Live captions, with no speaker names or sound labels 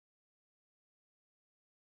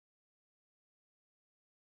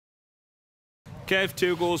Kev,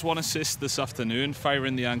 2 goals, 1 assist this afternoon,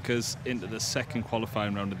 firing the anchors into the second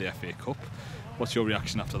qualifying round of the FA Cup. What's your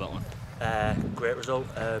reaction after that one? Great result.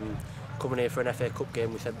 Coming here for an FA Cup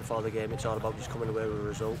game, we said before the game, it's all about just coming away with a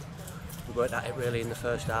result. We weren't at it really in the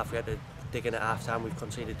first half. We had to dig in at half time. We've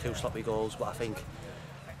conceded 2 sloppy goals, but I think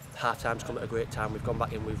half time's come at a great time. We've gone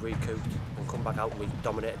back in, we've recouped and come back out, and we've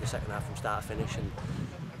dominated the second half from start to finish, and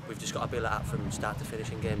we've just got to be like that from start to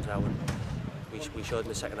finish in games now. And we showed in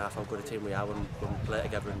the second half how good a team we are when we play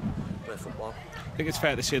together and play football. I think it's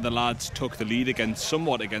fair to say the lads took the lead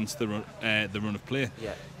somewhat against the run of play.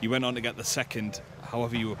 Yeah. You went on to get the second.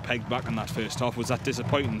 However, you were pegged back in that first half. Was that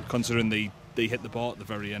disappointing, considering they hit the ball at the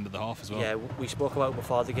very end of the half as well? Yeah, we spoke about it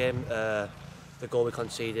before the game. The goal we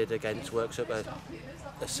conceded against works up a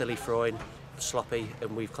silly throw-in, sloppy,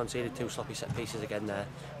 and we've conceded 2 sloppy set pieces again there.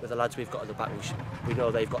 With the lads we've got at the back, we know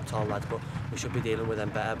they've got tall lads, but we should be dealing with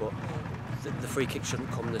them better. But the free kicks shouldn't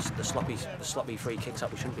come, the sloppy free kicks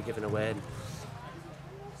that we shouldn't be giving away, and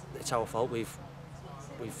it's our fault. We've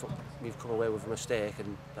come away with a mistake,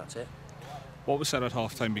 and that's it. What was said at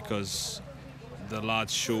half time, because the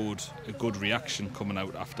lads showed a good reaction coming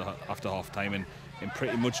out after half time and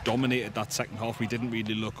pretty much dominated that second half. We didn't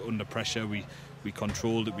really look under pressure. We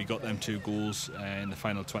controlled it. We got them 2 goals in the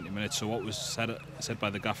final 20 minutes. So what was said by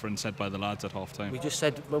the gaffer and said by the lads at half time? We just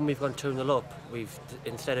said when we've gone 2-0 up,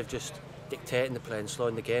 instead of just dictating the play and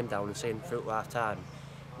slowing the game down and seeing through to half time,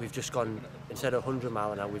 we've just gone, instead of 100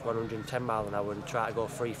 mile an hour, we've gone 110 mile an hour and try to go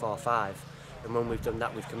 3-4-5. And when we've done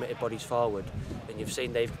that, we've committed bodies forward, and you've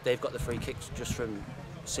seen they've got the free kicks just from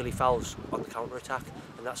silly fouls on the counter attack,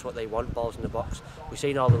 and that's what they want, balls in the box. We've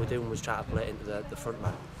seen all they were doing was try to play it into the front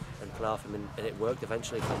man and play off him, and it worked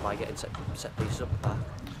eventually by getting set pieces up the back.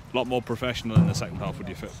 A lot more professional in the second half,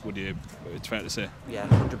 would you? It's fair to say. Yeah,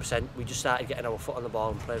 100%. We just started getting our foot on the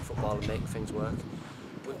ball and playing football and making things work.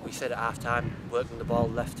 We said at half time, working the ball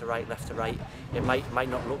left to right. It might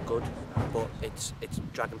not look good, but it's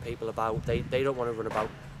dragging people about. They don't want to run about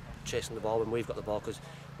chasing the ball when we've got the ball, because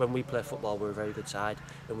when we play football, we're a very good side,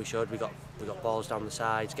 and we showed we got balls down the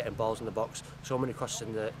sides, getting balls in the box. So many crosses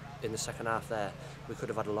in the second half there. We could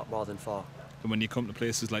have had a lot more than 4. And when you come to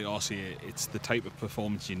places like RCA, it's the type of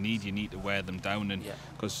performance you need. You need to wear them down, and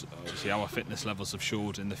because obviously our fitness levels have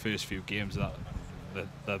showed in the first few games that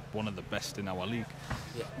they're one of the best in our league.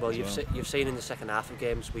 Yeah, well, so you've seen in the second half of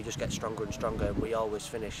games, we just get stronger and stronger, and we always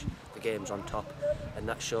finish the games on top, and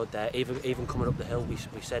that showed there. Even coming up the hill,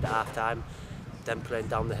 we said at half time, them playing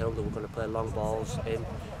down the hill, that we're going to play long balls in,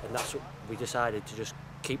 and that's what we decided, to just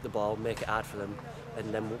keep the ball, make it hard for them,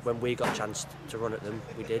 and then when we got a chance to run at them,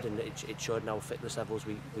 we did, and it showed in our fitness levels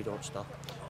we don't stop.